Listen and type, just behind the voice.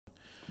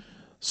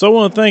So I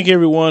want to thank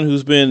everyone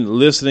who's been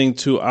listening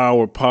to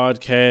our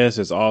podcast.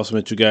 It's awesome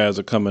that you guys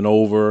are coming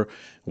over.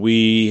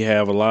 We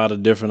have a lot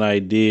of different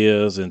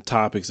ideas and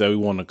topics that we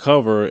want to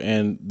cover.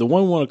 And the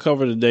one we want to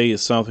cover today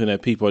is something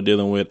that people are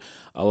dealing with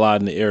a lot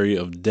in the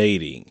area of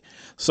dating.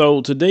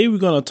 So today we're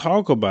going to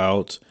talk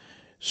about,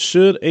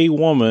 should a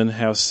woman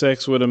have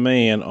sex with a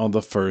man on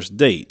the first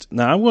date?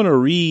 Now, I'm going to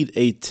read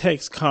a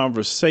text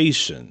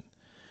conversation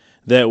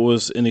that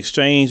was an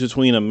exchange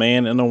between a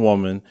man and a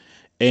woman.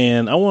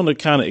 And I want to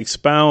kind of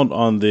expound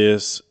on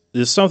this.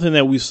 It's something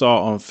that we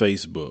saw on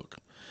Facebook.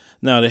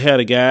 Now, they had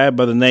a guy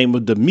by the name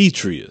of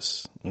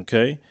Demetrius.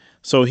 Okay.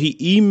 So he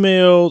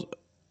emailed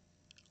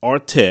or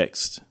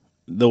text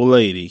the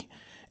lady,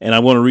 and I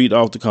want to read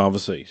off the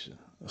conversation.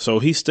 So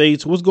he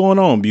states, "What's going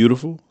on,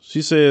 beautiful?"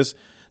 She says,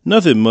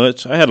 "Nothing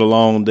much. I had a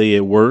long day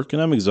at work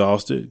and I'm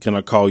exhausted. Can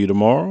I call you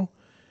tomorrow?"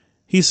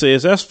 He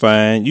says, "That's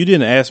fine. You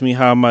didn't ask me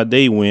how my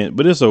day went,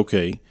 but it's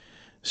okay."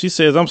 She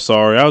says, "I'm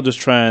sorry. I was just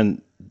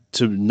trying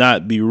to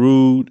not be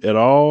rude at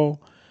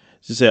all."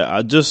 She said,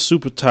 "I'm just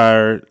super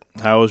tired.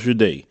 How was your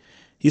day?"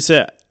 He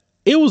said,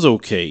 "It was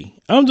okay.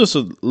 I'm just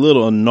a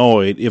little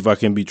annoyed, if I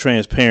can be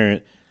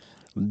transparent.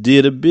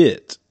 Did a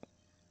bit."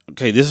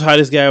 Okay, this is how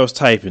this guy was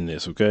typing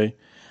this, okay?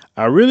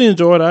 "I really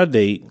enjoyed our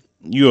date.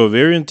 You're a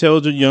very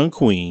intelligent young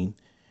queen.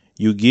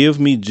 You give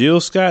me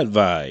Jill Scott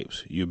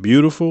vibes. You're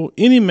beautiful.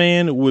 Any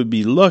man would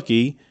be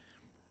lucky,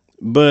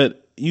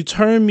 but you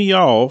turned me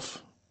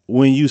off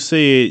when you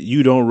said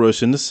you don't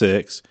rush into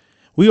sex.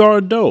 We are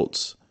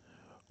adults.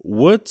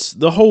 What's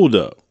the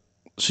holdup?"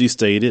 She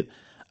stated,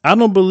 "I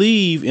don't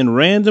believe in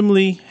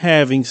randomly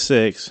having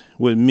sex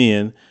with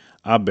men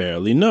I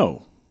barely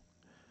know."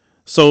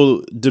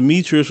 So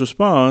Demetrius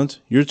responds,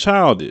 "You're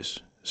childish."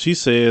 She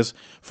says,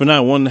 "For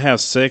not wanting to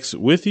have sex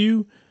with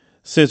you?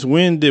 Since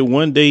when did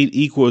one date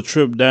equal a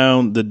trip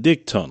down the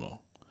dick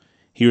tunnel?"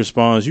 He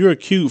responds, "You're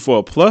cute for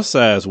a plus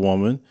size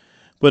woman,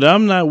 but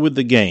I'm not with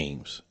the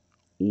games.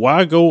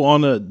 Why go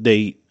on a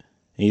date?"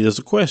 And he does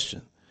a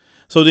question.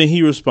 So then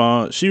she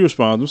responds,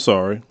 "I'm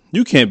sorry.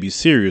 You can't be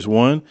serious.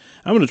 One,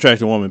 I'm an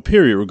attractive woman,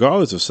 period,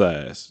 regardless of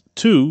size.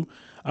 Two,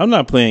 I'm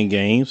not playing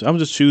games. I'm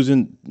just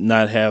choosing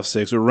not have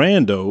sex with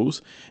randos.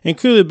 And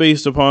clearly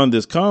based upon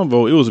this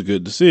convo, it was a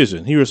good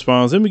decision." He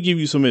responds, "Let me give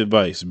you some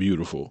advice,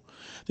 beautiful.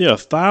 There are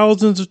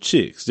thousands of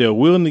chicks that are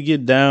willing to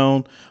get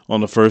down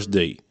on the first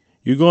date.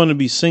 You're going to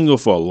be single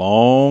for a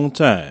long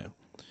time.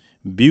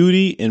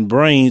 Beauty and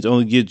brains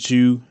only get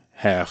you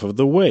half of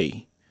the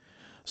way."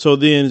 So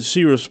then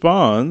she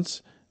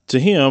responds to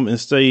him and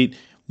state,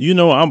 "You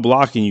know I'm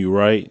blocking you,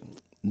 right?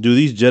 Do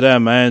these Jedi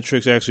mind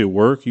tricks actually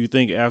work? You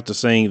think after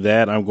saying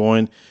that I'm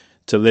going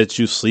to let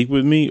you sleep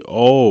with me?"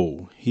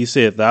 Oh, he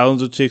said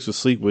thousands of chicks will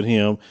sleep with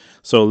him,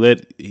 so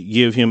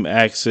give him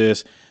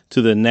access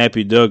to the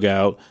nappy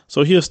dugout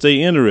so he'll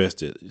stay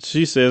interested.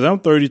 She says, "I'm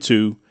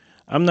 32.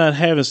 I'm not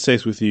having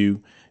sex with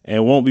you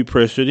and won't be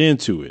pressured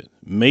into it.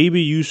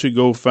 Maybe you should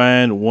go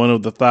find one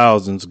of the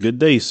thousands. Good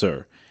day,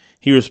 sir."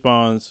 He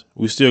responds,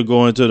 "We still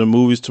going to the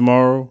movies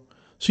tomorrow?"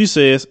 She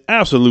says,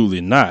 "Absolutely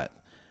not.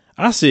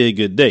 I said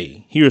good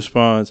day." He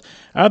responds,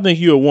 "I think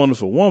you're a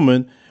wonderful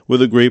woman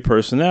with a great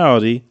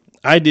personality.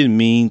 I didn't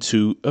mean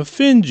to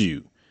offend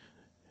you."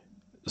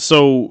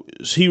 So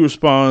he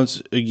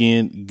responds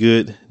again,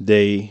 "Good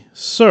day,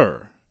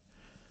 sir."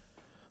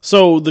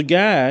 So the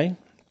guy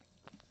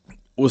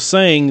was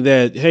saying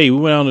that, "Hey,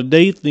 we went on a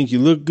date, think you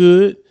look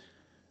good,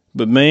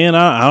 but man,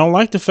 I don't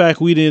like the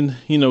fact we didn't,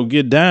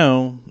 get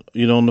down,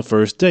 on the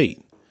first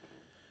date."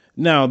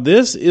 Now,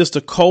 this is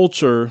the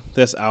culture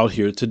that's out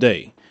here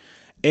today.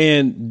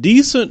 And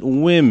decent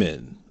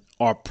women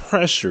are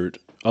pressured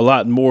a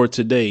lot more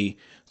today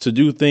to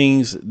do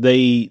things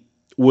they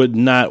would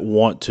not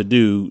want to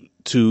do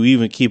to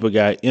even keep a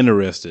guy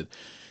interested.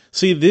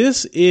 See,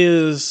 this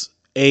is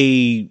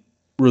a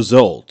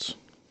result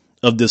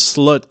of this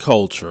slut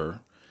culture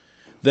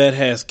that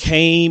has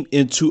came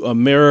into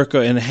America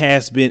and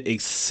has been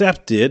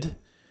accepted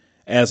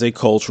as a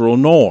cultural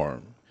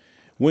norm.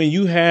 When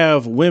you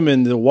have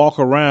women that walk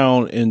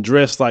around and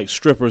dress like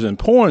strippers and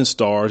porn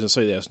stars and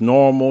say that's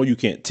normal, you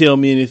can't tell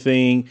me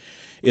anything,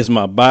 it's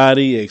my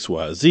body,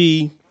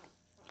 XYZ,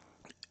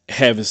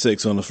 having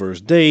sex on the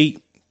first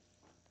date,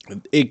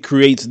 it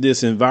creates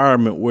this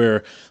environment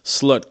where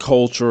slut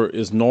culture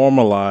is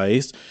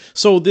normalized.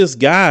 So this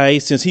guy,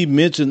 since he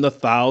mentioned the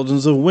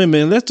thousands of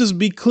women, let's just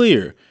be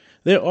clear.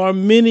 There are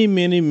many,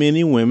 many,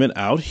 many women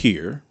out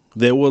here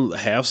that will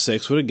have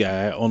sex with a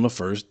guy on the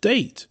first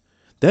date.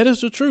 That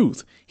is the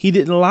truth. He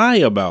didn't lie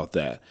about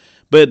that.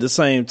 But at the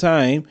same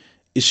time,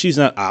 she's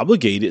not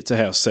obligated to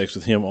have sex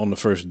with him on the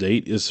first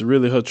date. It's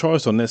really her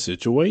choice on that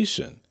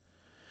situation.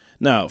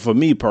 Now, for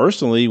me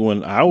personally,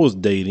 when I was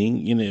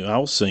dating, I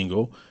was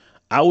single,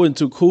 I wasn't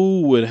too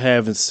cool with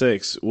having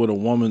sex with a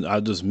woman I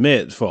just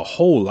met for a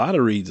whole lot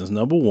of reasons.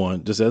 Number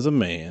one, just as a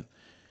man,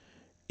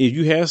 if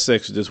you have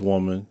sex with this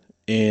woman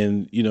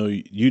and,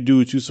 you do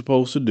what you're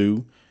supposed to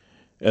do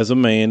as a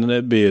man in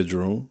that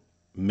bedroom,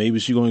 maybe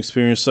she's going to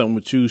experience something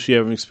with you she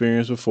haven't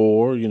experienced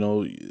before,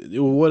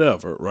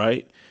 whatever,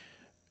 right?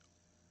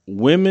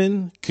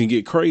 women can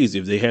get crazy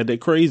if they had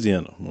that crazy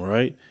in them,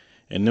 right?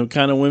 And them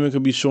kind of women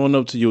could be showing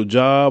up to your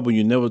job when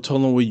you never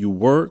told them where you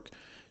work,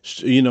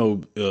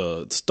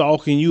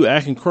 stalking you,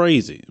 acting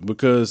crazy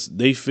because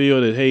they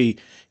feel that, hey,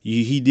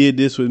 he did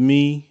this with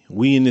me.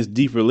 We in this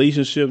deep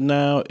relationship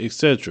now,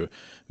 etc.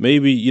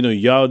 Maybe,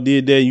 y'all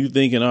did that. And you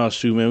thinking, oh,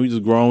 shoot, man, we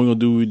just grown. We gonna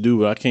do what we do.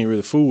 But I can't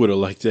really fool with her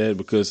like that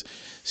because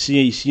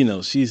she's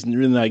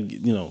really not,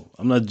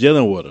 I'm not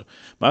gelling with her.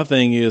 My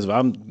thing is, if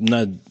I'm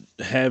not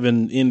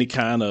having any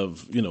kind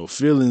of,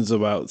 feelings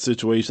about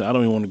situation, I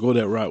don't even want to go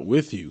that route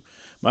with you.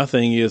 My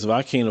thing is, if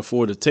I can't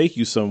afford to take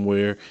you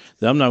somewhere,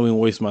 then I'm not going to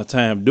waste my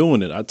time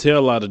doing it. I tell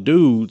a lot of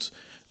dudes,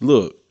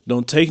 look,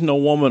 don't take no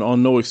woman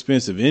on no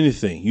expensive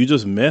anything. You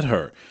just met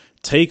her.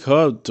 Take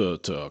her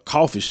to a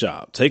coffee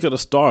shop. Take her to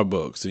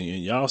Starbucks.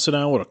 And y'all sit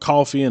down with a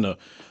coffee and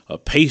a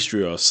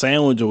pastry or a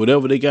sandwich or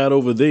whatever they got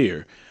over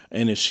there.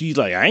 And if she's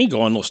like, I ain't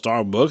going no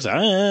Starbucks.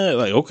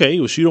 Okay,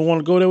 well, she don't want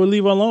to go there, we'll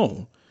leave her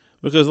alone.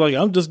 Because,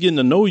 I'm just getting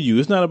to know you.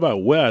 It's not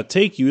about where I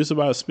take you. It's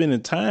about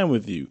spending time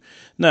with you.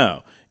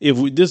 Now, if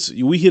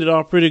we hit it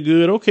off pretty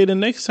good, okay, the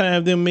next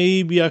time, then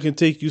maybe I can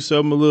take you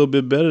something a little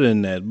bit better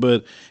than that.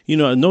 But,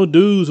 no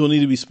dudes will need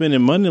to be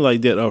spending money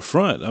like that up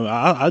front.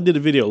 I did a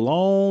video a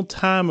long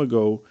time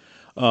ago,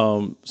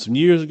 some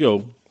years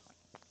ago,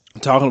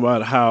 talking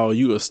about how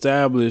you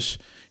establish,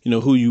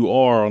 who you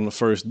are on the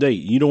first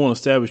date. You don't want to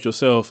establish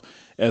yourself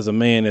as a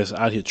man that's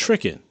out here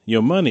tricking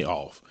your money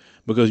off.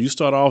 Because you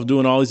start off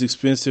doing all these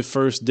expensive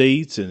first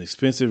dates and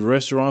expensive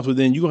restaurants, but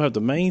then you're going to have to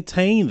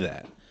maintain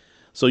that.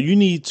 So you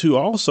need to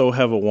also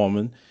have a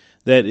woman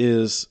that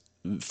is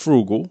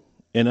frugal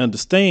and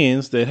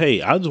understands that,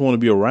 hey, I just want to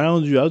be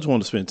around you. I just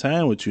want to spend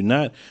time with you,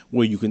 not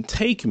where you can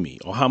take me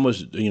or how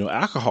much,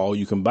 alcohol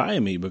you can buy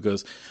me.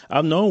 Because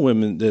I've known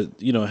women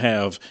that,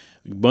 have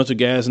a bunch of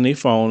guys in their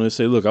phone and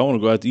say, look, I want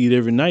to go out to eat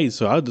every night.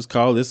 So I'll just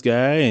call this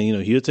guy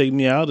and, he'll take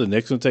me out. The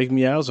next one take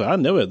me out. So I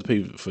never have to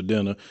pay for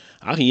dinner.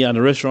 I can eat out in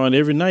a restaurant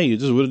every night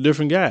just with a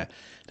different guy.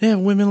 They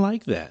have women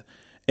like that.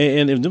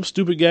 And if them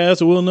stupid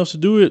guys are willing enough to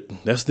do it,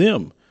 that's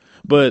them.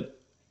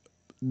 But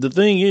the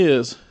thing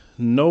is,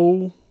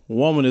 no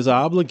woman is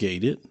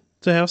obligated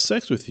to have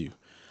sex with you.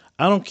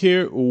 I don't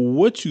care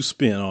what you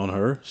spend on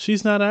her.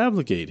 She's not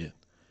obligated.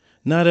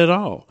 Not at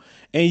all.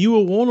 And you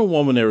will want a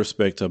woman that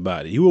respects her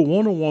body. You will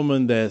want a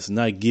woman that's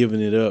not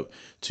giving it up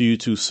to you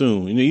too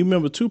soon. You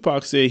remember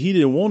Tupac said he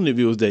didn't want it if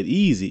it was that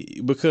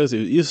easy, because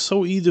it's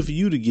so easy for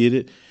you to get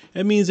it.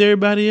 That means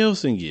everybody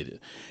else can get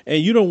it.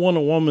 And you don't want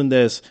a woman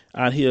that's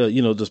out here,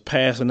 just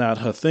passing out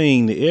her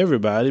thing to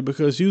everybody,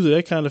 because usually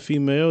that kind of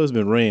female has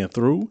been ran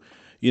through.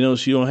 She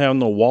don't have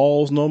no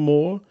walls no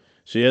more.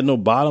 She had no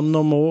bottom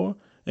no more.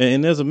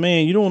 And as a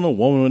man, you don't want no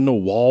woman with no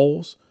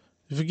walls.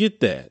 Forget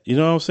that. You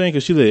know what I'm saying?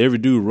 Because she let every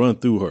dude run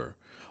through her.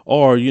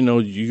 Or,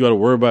 you got to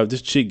worry about if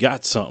this chick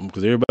got something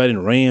because everybody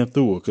ran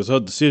through her, because her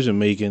decision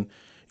making,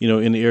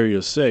 in the area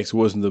of sex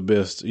wasn't the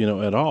best,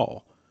 at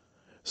all.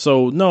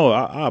 So, no,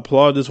 I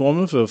applaud this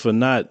woman for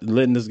not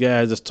letting this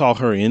guy just talk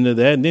her into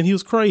that. And then he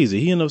was crazy.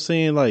 He ended up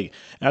saying,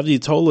 after he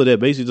told her that,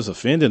 basically just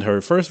offended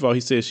her. First of all, he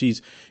said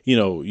she's,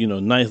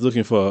 nice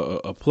looking for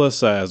a plus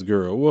size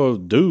girl. Well,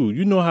 dude,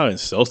 you know how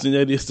insulting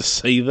that is to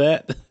say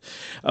that?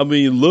 I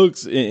mean,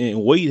 looks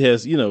and weight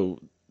has,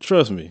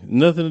 trust me,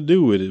 nothing to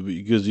do with it,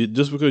 because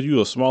just because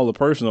you're a smaller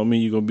person don't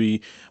mean you're going to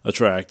be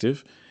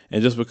attractive.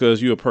 And just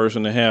because you're a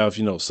person that have,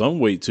 some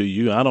weight to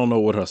you, I don't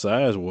know what her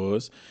size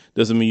was,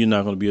 doesn't mean you're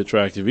not going to be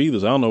attractive either.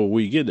 So I don't know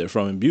where you get that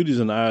from. And beauty's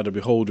in the eye of the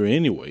beholder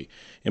anyway.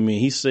 I mean,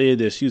 he said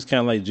that she was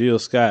kind of like Jill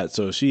Scott.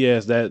 So if she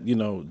asked that,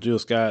 Jill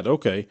Scott,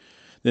 okay,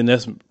 then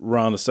that's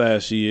around the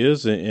size she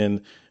is.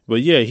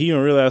 But yeah, he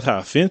didn't realize how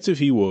offensive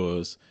he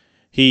was.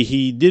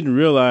 He didn't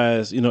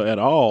realize, at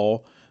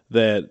all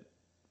that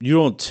you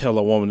don't tell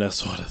a woman that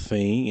sort of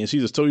thing. And she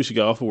just told you she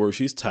got off of work,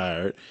 she's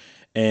tired.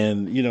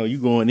 And, you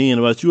going in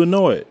about you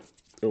annoyed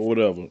or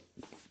whatever.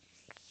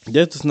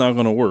 That's just not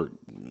going to work.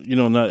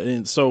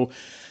 And so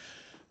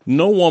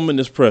no woman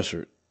is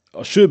pressured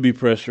or should be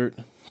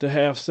pressured to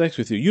have sex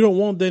with you. You don't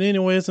want that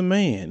anyway as a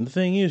man. The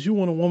thing is, you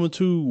want a woman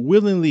to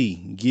willingly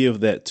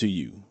give that to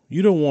you.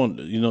 You don't want,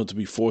 to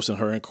be forcing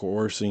her and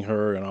coercing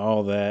her and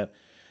all that.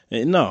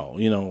 And no,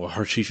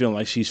 she feeling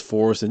like she's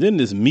forced. And then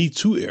this Me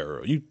Too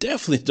era, you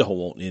definitely don't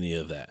want any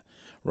of that,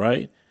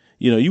 right?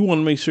 You want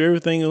to make sure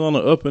everything is on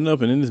the up and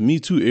up. And in this Me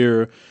Too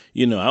era,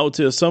 I would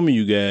tell some of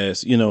you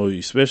guys,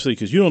 especially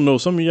because you don't know,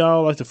 some of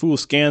y'all like to fool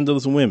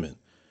scandalous women.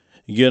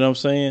 You get what I'm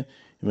saying?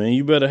 Man,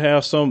 you better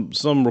have some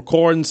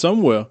recording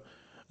somewhere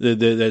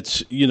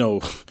that's,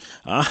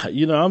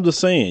 I'm just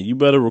saying, you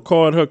better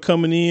record her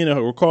coming in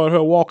or record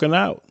her walking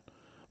out.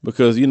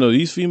 Because,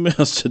 these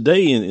females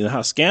today and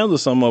how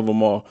scandalous some of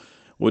them are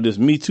with this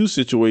Me Too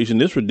situation,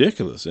 it's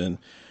ridiculous. And,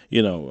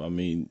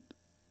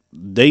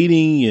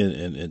 dating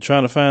and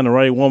trying to find the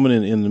right woman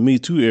in the Me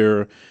Too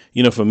era,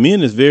 for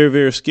men is very,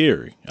 very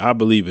scary. I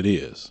believe it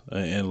is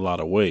in a lot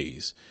of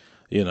ways.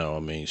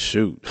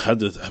 Shoot, I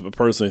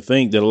personally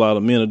think that a lot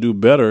of men will do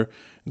better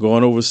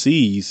going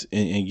overseas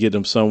and get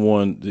them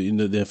someone,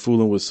 than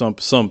fooling with some,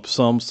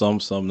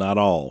 not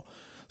all.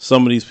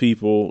 some of these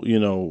people,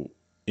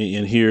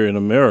 in here in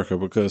America,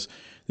 because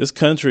this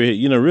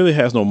country, really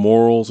has no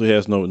morals. It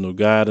has no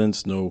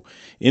guidance, no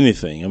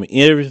anything. I mean,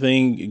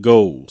 everything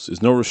goes.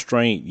 There's no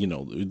restraint.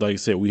 Like I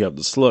said, we have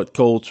the slut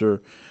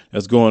culture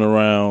that's going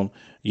around.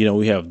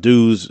 We have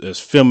dudes that's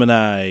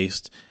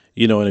feminized.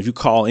 And if you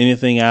call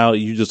anything out,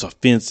 you're just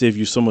offensive.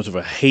 You're so much of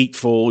a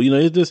hateful.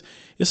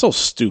 It's so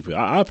stupid.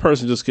 I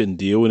personally just couldn't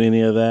deal with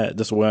any of that.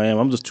 That's the way I am.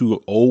 I'm just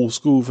too old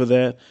school for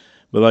that.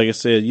 But like I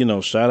said,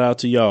 shout out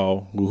to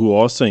y'all who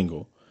are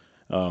single.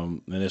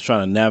 And it's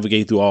trying to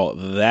navigate through all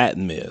that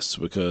mess,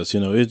 because,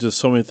 it's just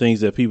so many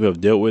things that people have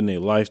dealt with in their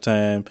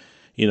lifetime,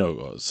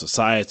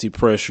 society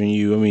pressuring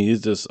you. I mean,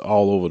 it's just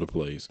all over the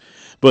place.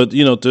 But,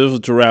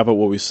 to wrap up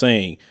what we're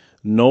saying,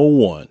 no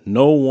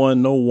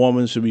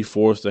woman should be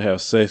forced to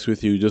have sex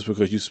with you just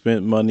because you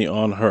spent money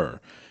on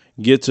her.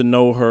 Get to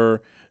know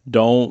her.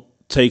 Don't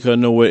take her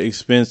nowhere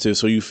expensive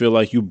so you feel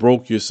like you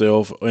broke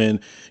yourself and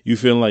you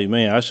feel like,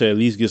 man, I should at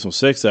least get some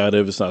sex out of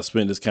it if it's not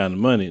spending this kind of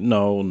money.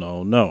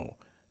 No.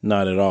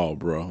 Not at all,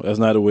 bro. That's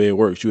not the way it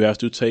works. You have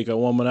to take a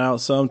woman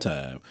out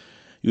sometime.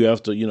 You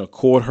have to,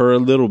 court her a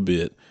little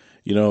bit,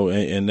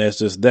 and that's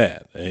just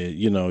that.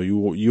 You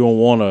don't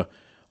want to,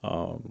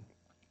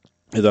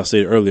 as I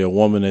said earlier, a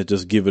woman that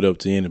just give it up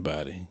to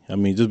anybody. I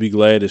mean, just be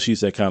glad that she's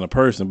that kind of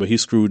person. But he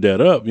screwed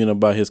that up,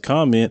 by his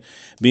comment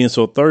being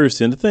so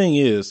thirsty. And the thing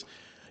is,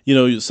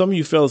 some of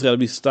you fellas got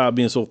to stop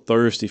being so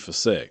thirsty for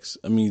sex.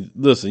 I mean,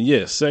 listen,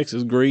 yes, sex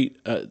is great.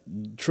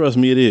 Trust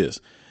me, it is.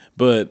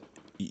 But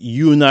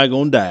you're not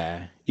going to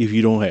die if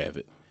you don't have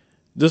it.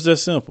 Just that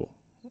simple.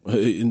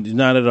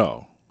 Not at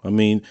all. I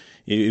mean,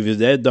 if it's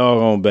that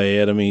doggone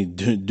bad, I mean,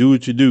 do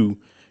what you do.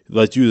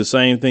 Like you the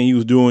same thing you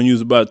was doing when you was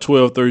about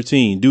 12,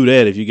 13. Do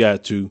that if you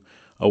got to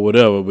or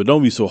whatever. But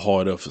don't be so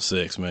hard up for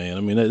sex, man.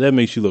 I mean, that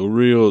makes you look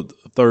real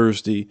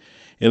thirsty,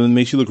 and it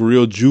makes you look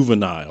real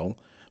juvenile,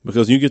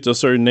 because when you get to a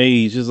certain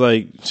age, it's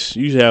like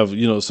you have,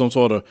 some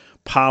sort of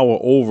power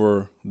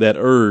over that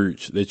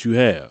urge that you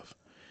have.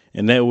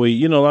 And that way,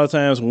 a lot of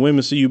times when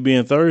women see you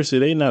being thirsty,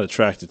 they're not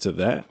attracted to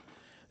that.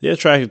 They're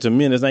attracted to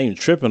men that's not even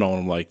tripping on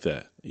them like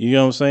that. You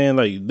know what I'm saying?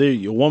 Like,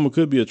 a woman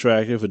could be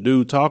attractive, a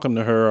dude talking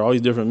to her, all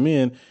these different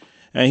men,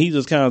 and he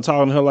just kind of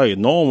talking to her like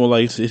normal,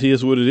 like it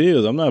is what it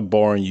is. I'm not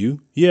barring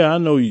you. Yeah, I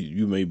know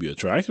you may be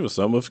attractive or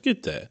something, but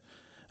forget that.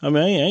 I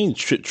mean, I ain't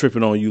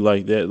tripping on you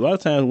like that. A lot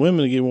of times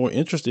women get more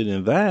interested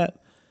in that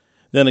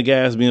than the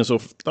guys being so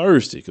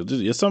thirsty.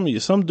 Because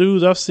some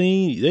dudes I've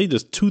seen, they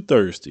just too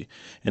thirsty.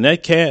 And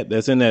that cat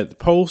that's in that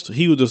post,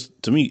 he was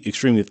just, to me,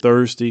 extremely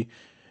thirsty.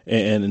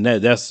 And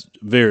that's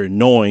very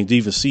annoying to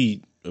even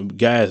see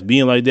guys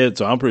being like that.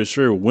 So I'm pretty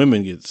sure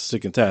women get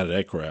sick and tired of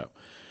that crap.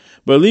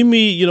 But leave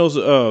me,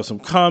 some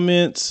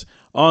comments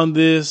on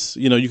this.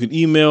 You can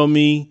email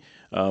me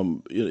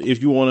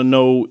if you want to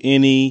know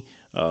any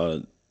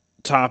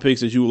topics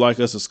that you would like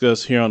us to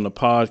discuss here on the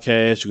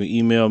podcast. You can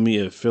email me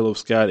at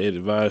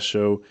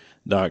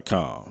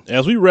philipscott@adviseshow.com.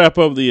 As we wrap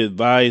up the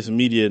Advice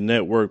Media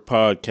Network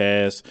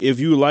podcast, if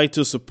you would like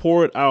to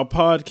support our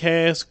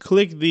podcast,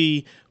 click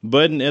the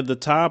button at the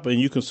top and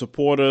you can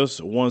support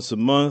us once a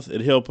month. It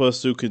helps us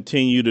to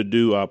continue to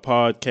do our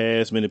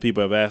podcast. Many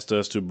people have asked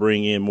us to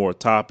bring in more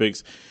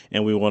topics,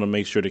 and we want to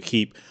make sure to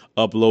keep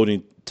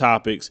uploading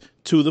topics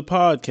to the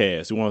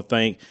podcast. We want to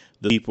thank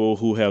the people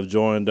who have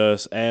joined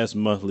us as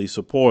monthly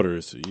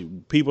supporters.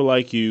 People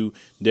like you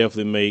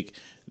definitely make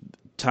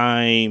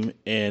time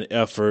and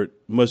effort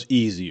much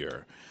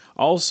easier.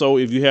 Also,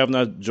 if you have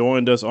not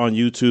joined us on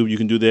YouTube, you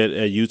can do that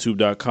at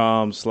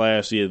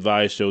youtube.com/The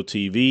Advice Show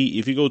TV.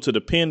 If you go to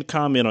the pinned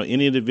comment on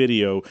any of the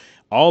video,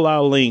 all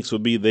our links will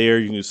be there.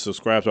 You can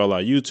subscribe to all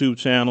our YouTube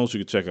channels.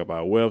 You can check out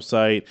our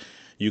website.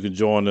 You can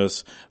join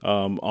us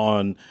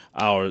on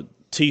our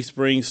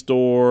Teespring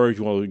store. If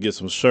you want to get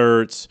some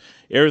shirts,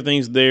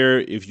 everything's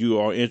there if you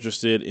are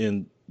interested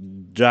in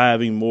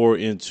diving more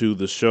into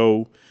the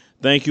show.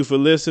 Thank you for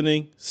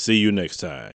listening. See you next time.